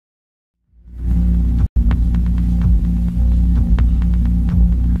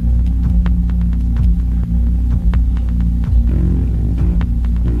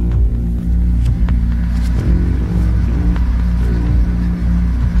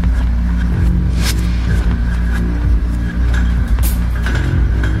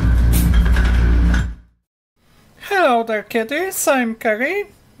there kitties, I'm Keri,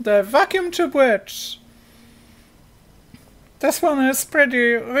 the vacuum tube witch. This one is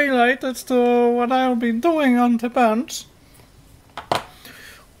pretty related to what I'll be doing on the bench.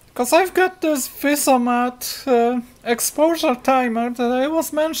 Because I've got this VISOMAT exposure timer that I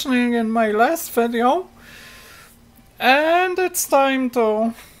was mentioning in my last video. And it's time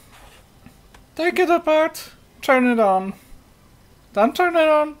to take it apart, turn it on. Then turn it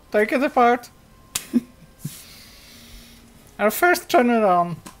on, take it apart. I'll first turn it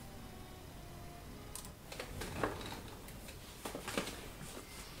on.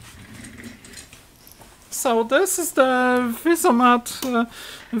 So this is the VISOMAT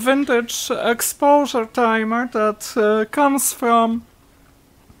vintage exposure timer that comes from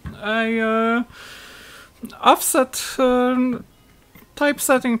a offset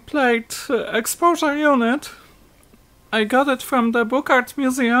typesetting plate exposure unit. I got it from the Book Art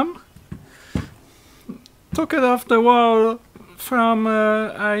Museum. Took it off the wall from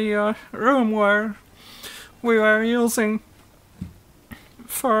a room where we were using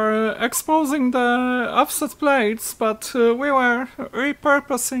for exposing the offset plates, but we were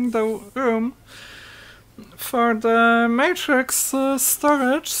repurposing the room for the matrix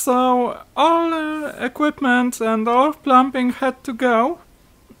storage, so all equipment and all plumbing had to go.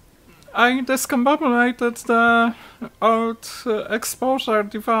 I discombobulated the old exposure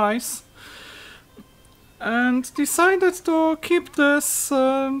device and decided to keep this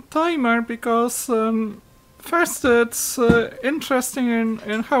timer because first it's interesting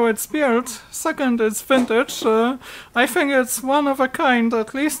in how it's built, second it's vintage, I think it's one of a kind,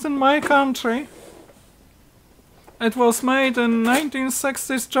 at least in my country. It was made in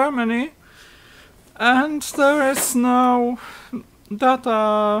 1960s Germany and there is no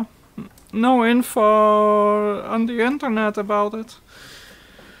data, no info on the internet about it.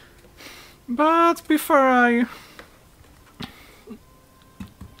 But before I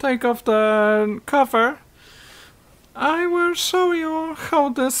take off the cover, I will show you how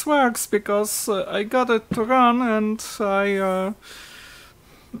this works, because I got it to run and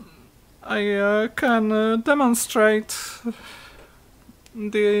I can demonstrate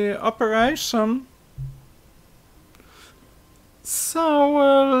the operation. So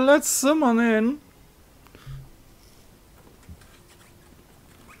let's zoom on in.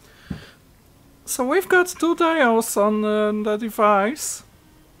 So we've got two dials on the device.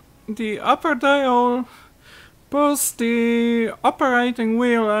 The upper dial pulls the operating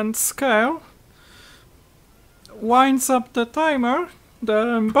wheel and scale, winds up the timer.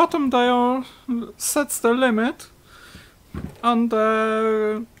 The bottom dial sets the limit on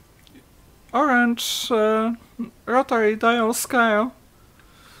the orange rotary dial scale.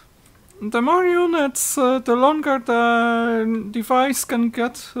 The more units, the longer the device can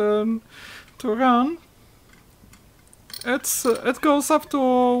get to run. It goes up to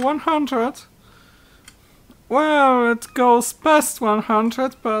 100. Well, it goes past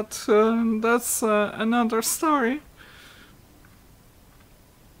 100, but that's another story.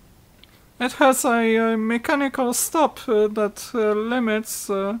 It has a mechanical stop that limits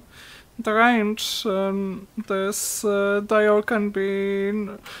the range this dial can be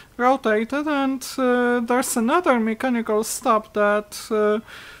rotated, and there's another mechanical stop that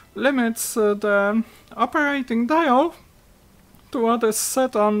limits the operating dial to what is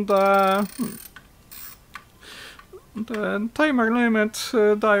set on the timer limit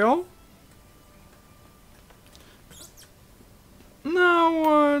dial.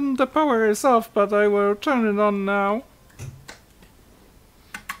 Now the power is off, but I will turn it on now.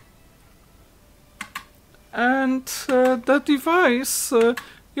 And the device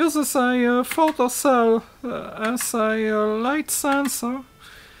uses a photocell as a light sensor.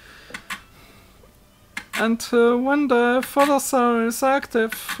 And when the photocell is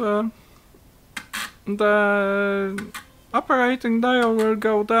active, the operating dial will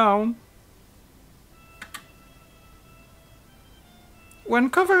go down. When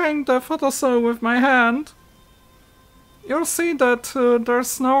covering the photocell with my hand, you'll see that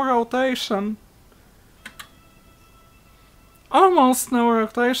there's no rotation. Almost no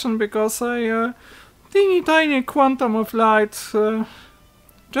rotation, because a teeny tiny quantum of light,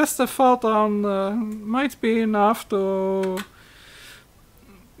 just a photon, might be enough to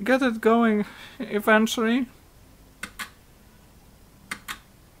get it going eventually.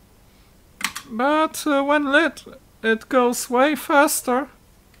 But when lit, it goes way faster.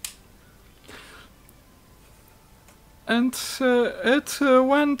 And it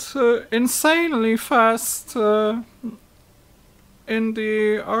went insanely fast in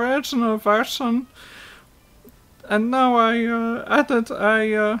the original version, and now I added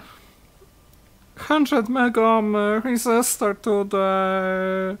a 100 megohm resistor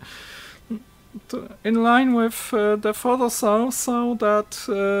in line with the photocell, so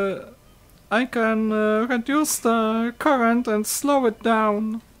that I can reduce the current and slow it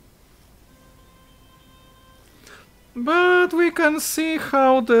down. But we can see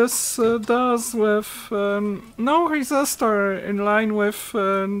how this does with no resistor in line with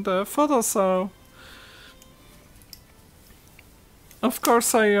the photocell. Of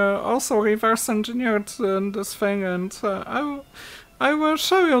course, I also reverse engineered this thing, and I will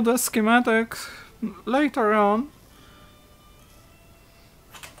show you the schematic later on.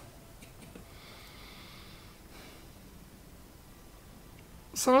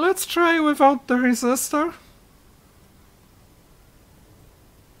 So let's try without the resistor.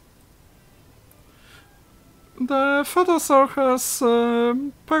 The photocell has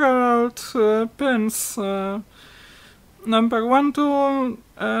parallel pins, number 1, 2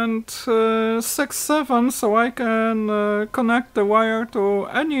 and 6, 7, so I can connect the wire to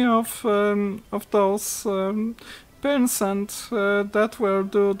any of those pins, and that will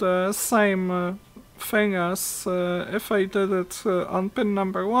do the same thing as if I did it on pin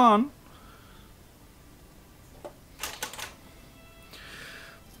number 1.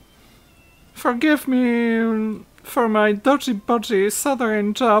 Forgive me for my dodgy-bodgy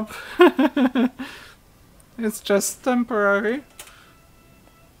soldering job. It's just temporary.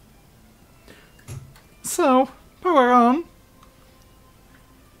 So, power on.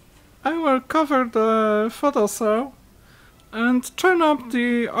 I will cover the photocell and turn up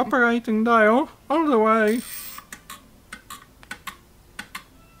the operating dial all the way.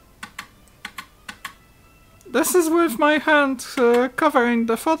 This is with my hand covering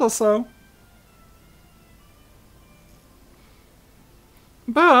the photocell.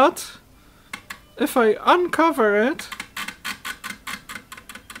 But if I uncover it,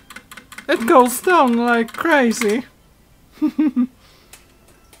 it goes down like crazy.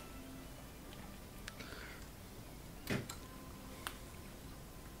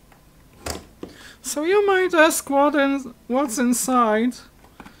 So you might ask what's inside.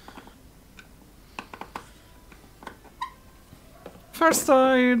 First,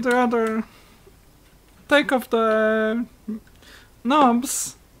 I'd rather take off the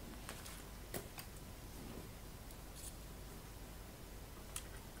knobs.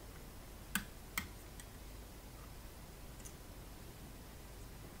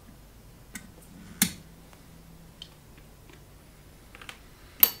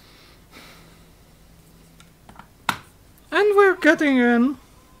 And we're getting in.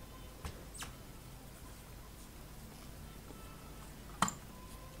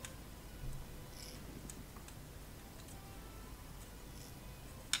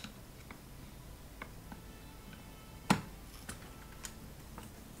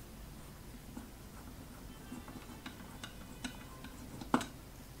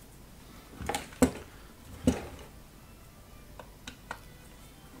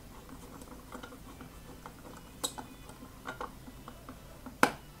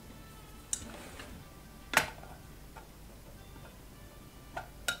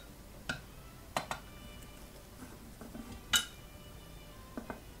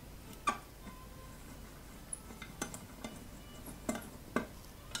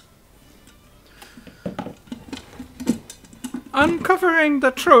 Uncovering the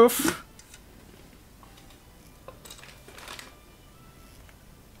truth.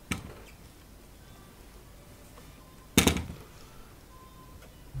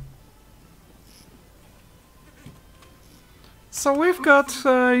 So we've got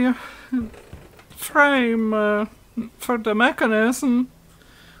a frame for the mechanism,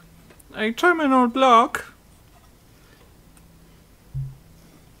 a terminal block,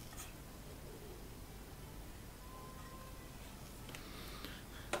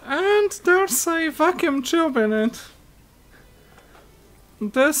 and there's a vacuum tube in it.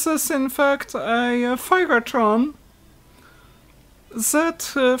 This is in fact a Firetron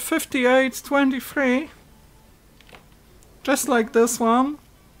Z5823, just like this one.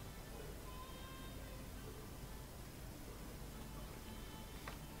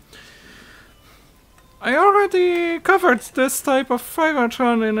 I already covered this type of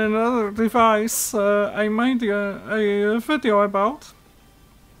Firetron in another device I made a video about.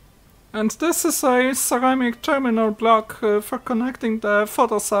 And this is a ceramic terminal block for connecting the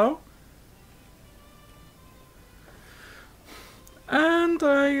photocell. And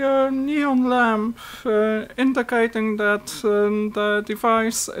a neon lamp indicating that the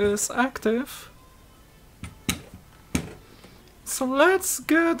device is active. So let's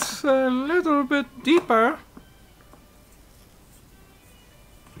get a little bit deeper.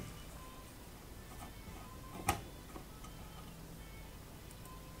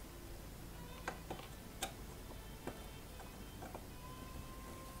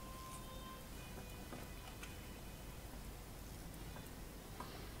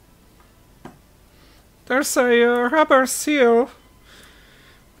 there's a rubber seal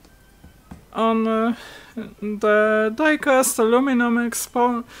on the die-cast aluminum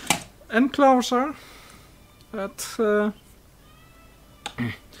enclosure that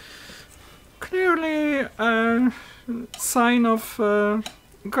clearly a sign of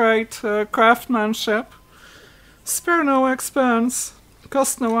great craftsmanship. Spare no expense,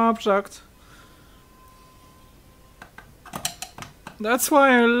 cost no object. That's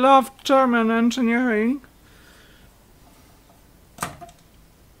why I love German engineering.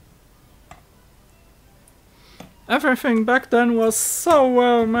 Everything back then was so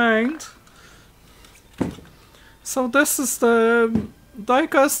well made. So this is the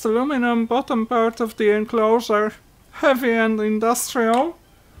die-cast aluminum bottom part of the enclosure, heavy and industrial.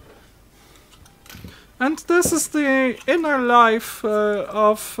 And this is the inner life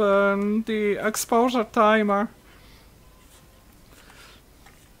of the exposure timer.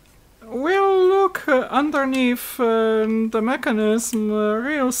 We'll look underneath the mechanism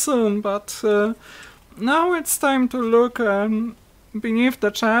real soon, but now it's time to look beneath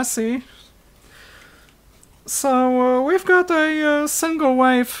the chassis. So we've got a single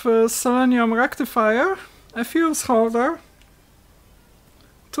wave selenium rectifier, a fuse holder,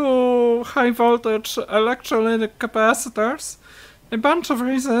 two high voltage electrolytic capacitors, a bunch of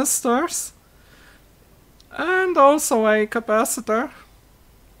resistors, and also a capacitor.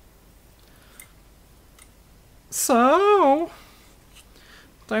 So,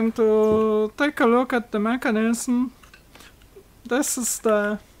 time to take a look at the mechanism. This is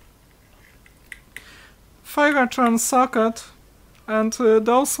the Ferratron socket, and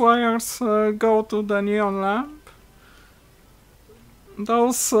those wires go to the neon lamp.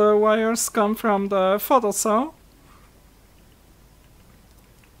 Those wires come from the photocell.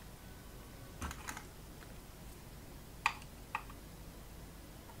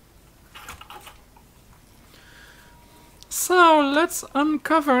 So let's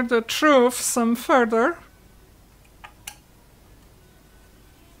uncover the truth some further.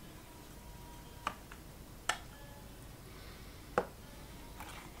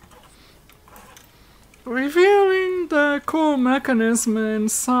 Revealing the cool mechanism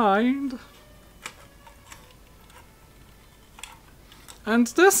inside. And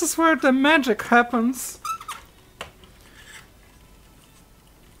this is where the magic happens.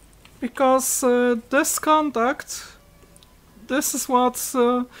 Because this contact, this is what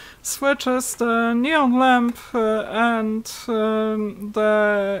switches the neon lamp and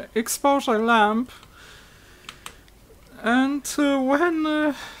the exposure lamp. And when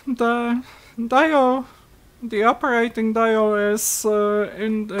the dial, the operating dial, is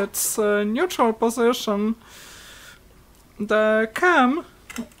in its neutral position, the cam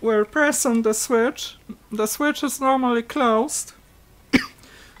will press on the switch. The switch is normally closed.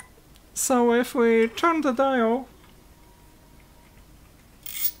 So if we turn the dial,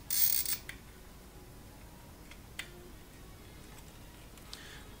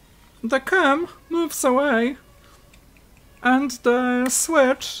 the cam moves away and the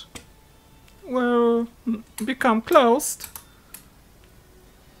switch will become closed.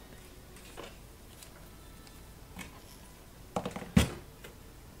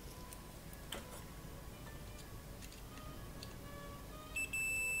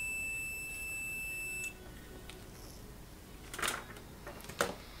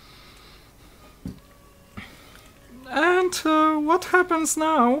 And what happens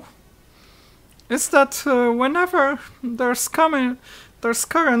now is that whenever there's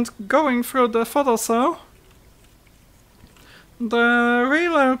current going through the photocell, the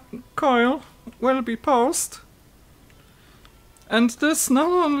relay coil will be paused, and this not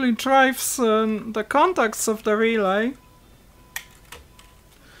only drives the contacts of the relay,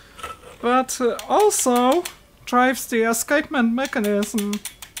 but also drives the escapement mechanism,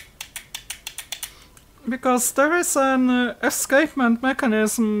 because there is an escapement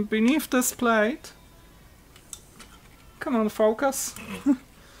mechanism beneath this plate. Come on, focus.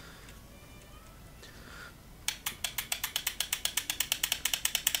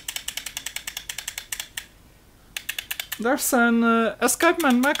 There's an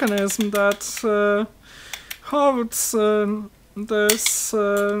escapement mechanism that holds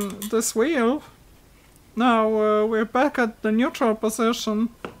this wheel. Now we're back at the neutral position.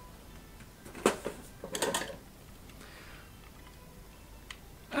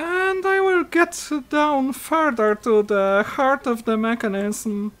 And I will get down further to the heart of the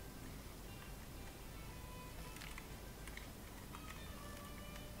mechanism.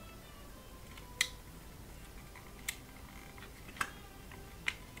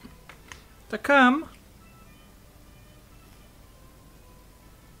 The cam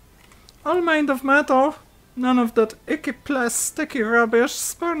All made of metal, none of that icky plasticky rubbish,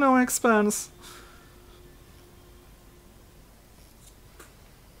 spare no expense.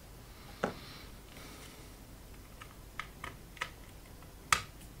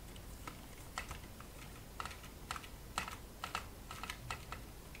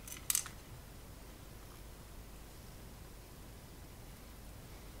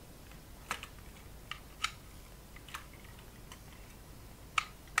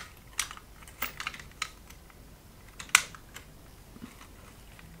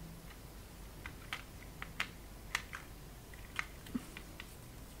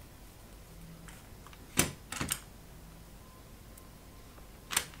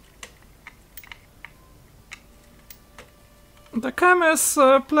 The cam is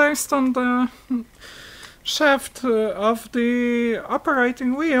placed on the shaft of the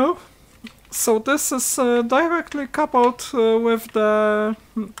operating wheel, so this is directly coupled with the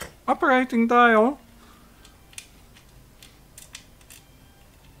operating dial.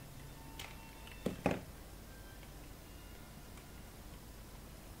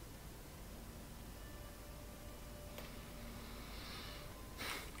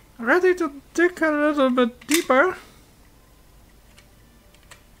 Ready to dig a little bit deeper.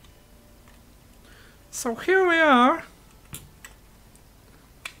 So here we are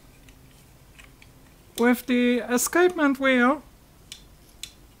with the escapement wheel,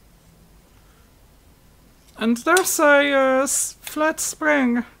 and there's a flat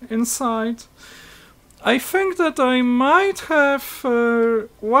spring inside. I think that I might have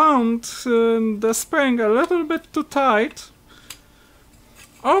wound the spring a little bit too tight,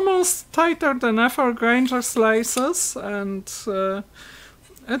 almost tighter than F.R. Granger's laces, and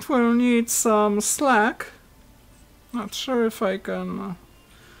it will need some slack. Not sure if I can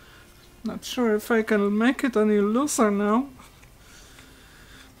make it any looser now.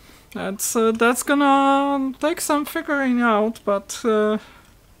 That's gonna take some figuring out, but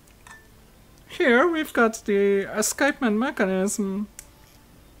here we've got the escapement mechanism.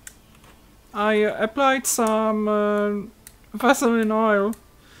 I applied some Vaseline oil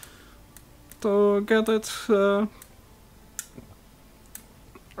to get it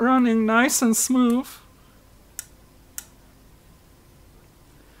running nice and smooth.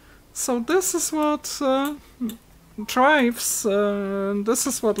 So this is what drives, this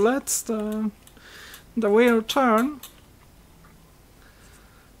is what lets the wheel turn.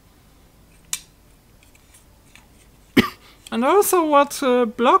 And also what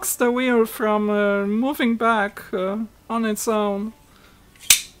blocks the wheel from moving back on its own.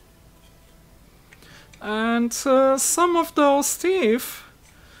 And some of those teeth,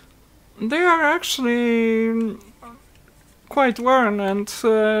 they are actually quite worn, and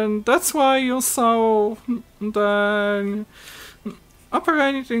that's why you saw the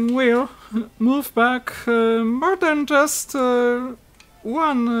operating wheel move back more than just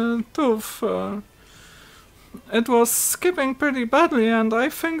one tooth. It was skipping pretty badly, and I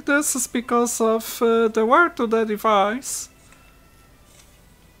think this is because of the wear to the device.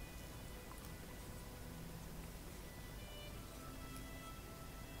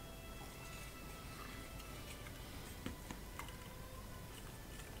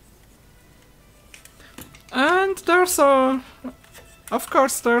 And there's of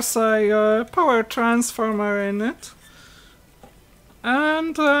course there's a power transformer in it,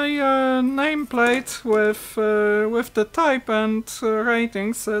 and a nameplate with the type and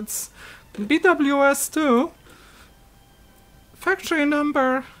ratings. It's BWS2, factory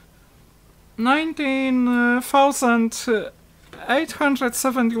number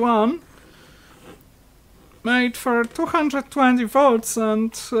 19,871. Made for 220 volts,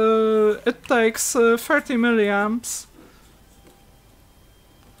 and it takes 30 milliamps.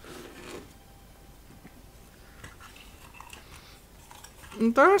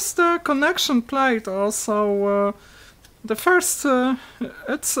 There's the connection plate also. The first,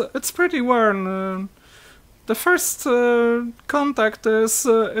 it's pretty worn. The first contact is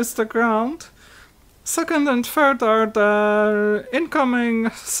the ground. Second and third are the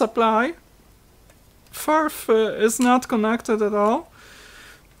incoming supply. Fourth is not connected at all.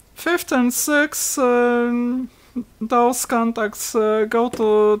 Fifth and sixth, those contacts go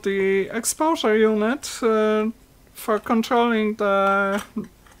to the exposure unit for controlling the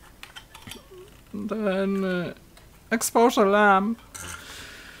exposure lamp.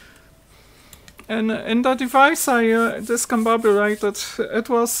 And in the device I discombobulated, it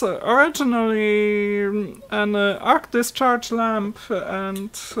was originally an arc discharge lamp,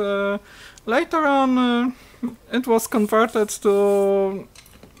 and later on it was converted to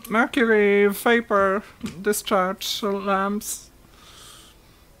mercury vapor discharge lamps.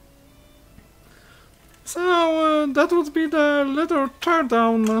 So that would be the little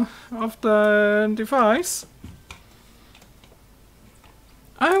teardown of the device.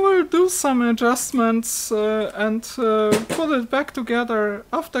 I will do some adjustments and put it back together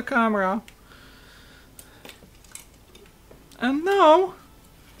off the camera. And now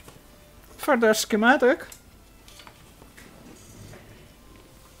for the schematic.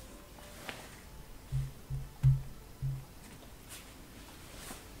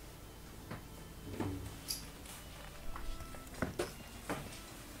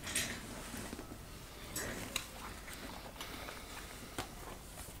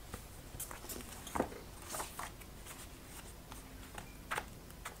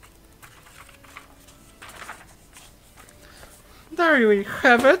 There we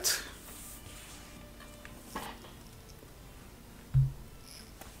have it.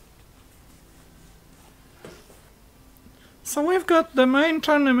 So we've got the main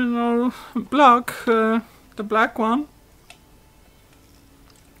terminal block, the black one.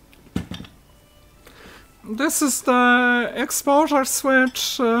 This is the exposure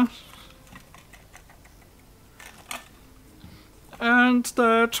switch and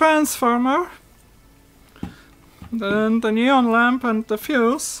the transformer. Then the neon lamp and the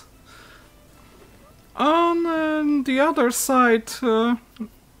fuse. On the other side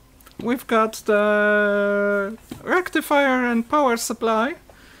we've got the rectifier and power supply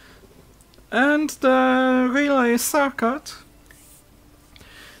and the relay circuit.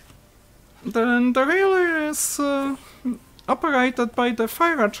 Then the relay is operated by the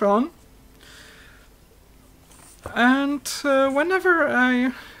Photocell, and whenever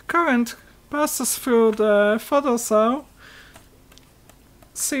a current passes through the Photocell,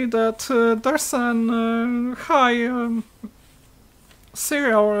 see that there's a high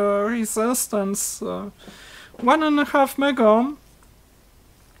serial resistance, 1.5 megohm.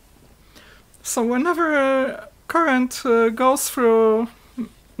 So whenever a current goes through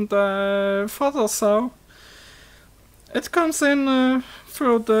the Photocell, it comes in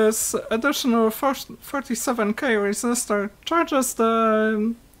through this additional 47K resistor, charges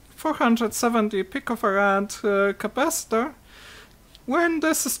the 470 picofarad capacitor. When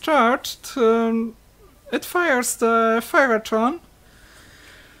this is charged, it fires the Photocell,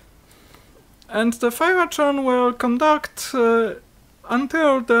 and the Photocell will conduct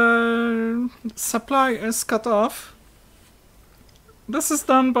until the supply is cut off. This is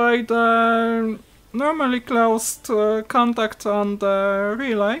done by the normally closed contact on the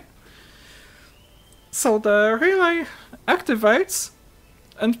relay. So the relay activates,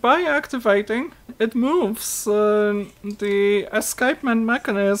 and by activating, it moves the escapement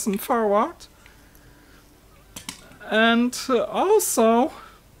mechanism forward, and also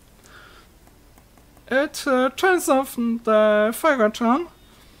it turns off the Photocell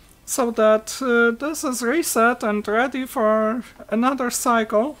so that this is reset and ready for another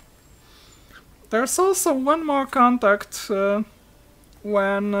cycle. There's also one more contact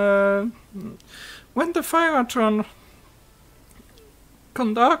when the Photocell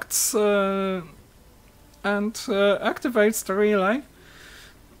conducts and activates the relay.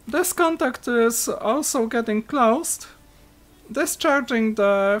 This contact is also getting closed, discharging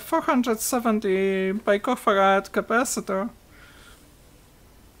the 470 picofarad capacitor.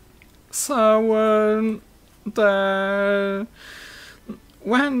 So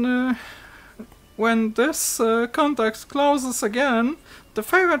when this contact closes again, the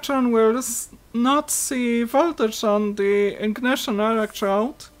Photocell will not see voltage on the ignition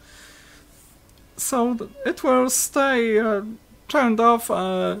electrode, so it will stay turned off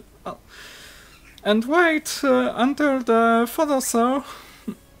and wait until the Photocell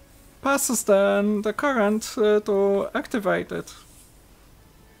passes the current to activate it.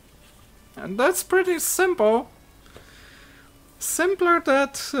 And that's pretty simple. Simpler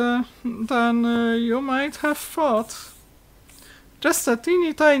than you might have thought. Just a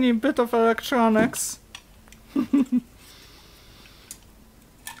teeny tiny bit of electronics.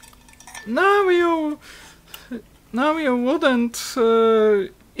 Now you wouldn't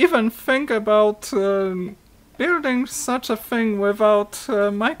even think about building such a thing without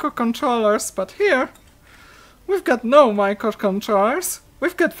microcontrollers, but here we've got no microcontrollers.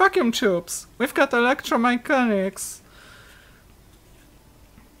 We've got vacuum tubes. We've got electromechanics.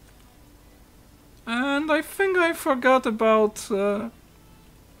 And I think I forgot about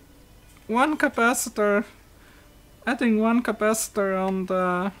one capacitor, adding one capacitor on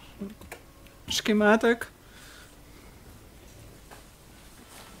the schematic.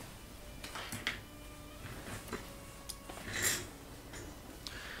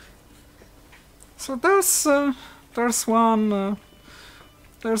 So there's one,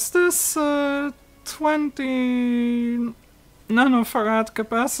 there's this 2 20 nanofarad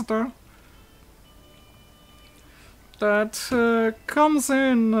capacitor that comes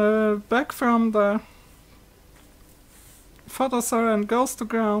in back from the photocell and goes to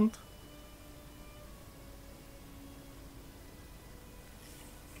ground.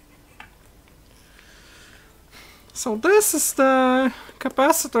 So this is the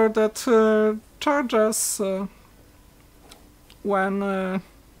capacitor that charges when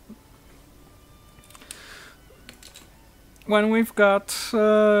we've got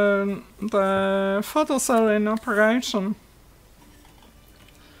the photocell in operation.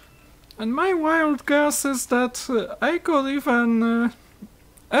 And my wild guess is that I could even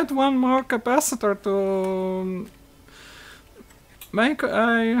add one more capacitor to make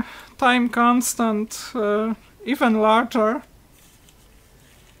a time constant even larger.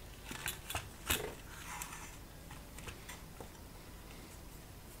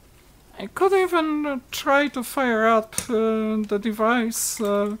 I could even try to fire up the device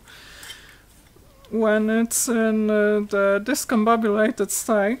when it's in the discombobulated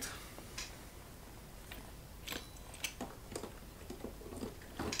state.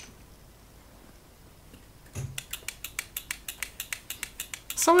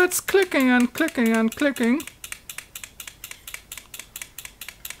 So it's clicking and clicking and clicking.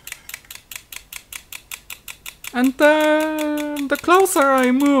 And the closer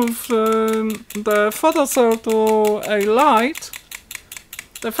I move the photocell to a light,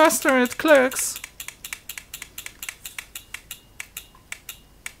 the faster it clicks.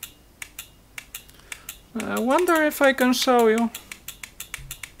 I wonder if I can show you.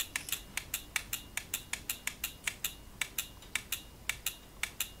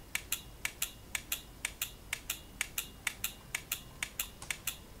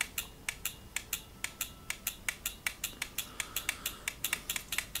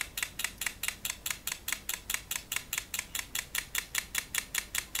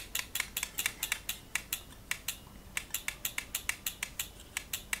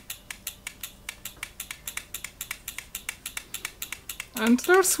 And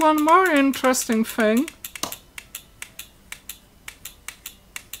there's one more interesting thing.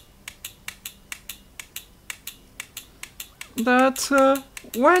 That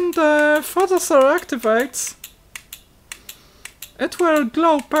when the photocell activates, it will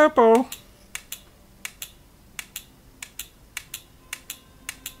glow purple.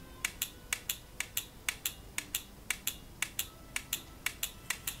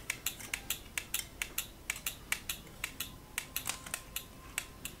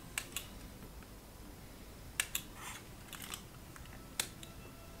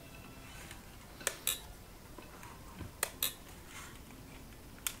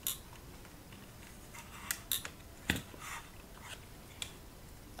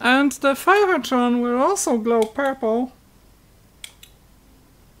 And the pyrotron will also glow purple.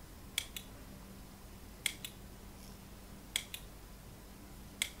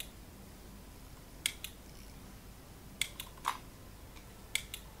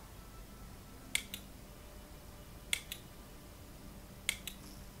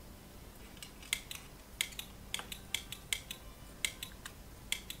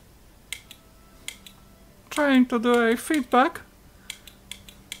 Trying to do a feedback.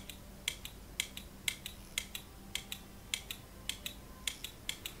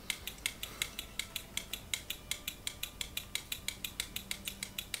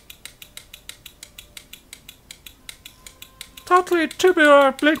 Totally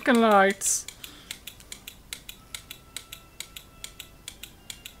tubular blinking lights.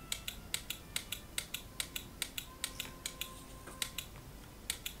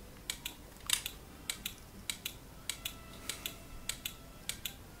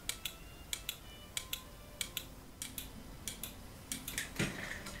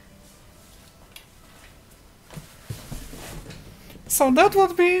 So that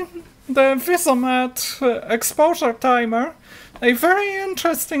would be the VISOMAT exposure timer. A very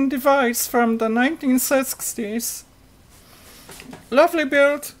interesting device from the 1960s. Lovely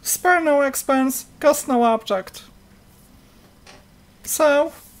build, spare no expense, cost no object.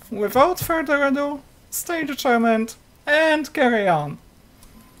 So, without further ado, stay determined and carry on.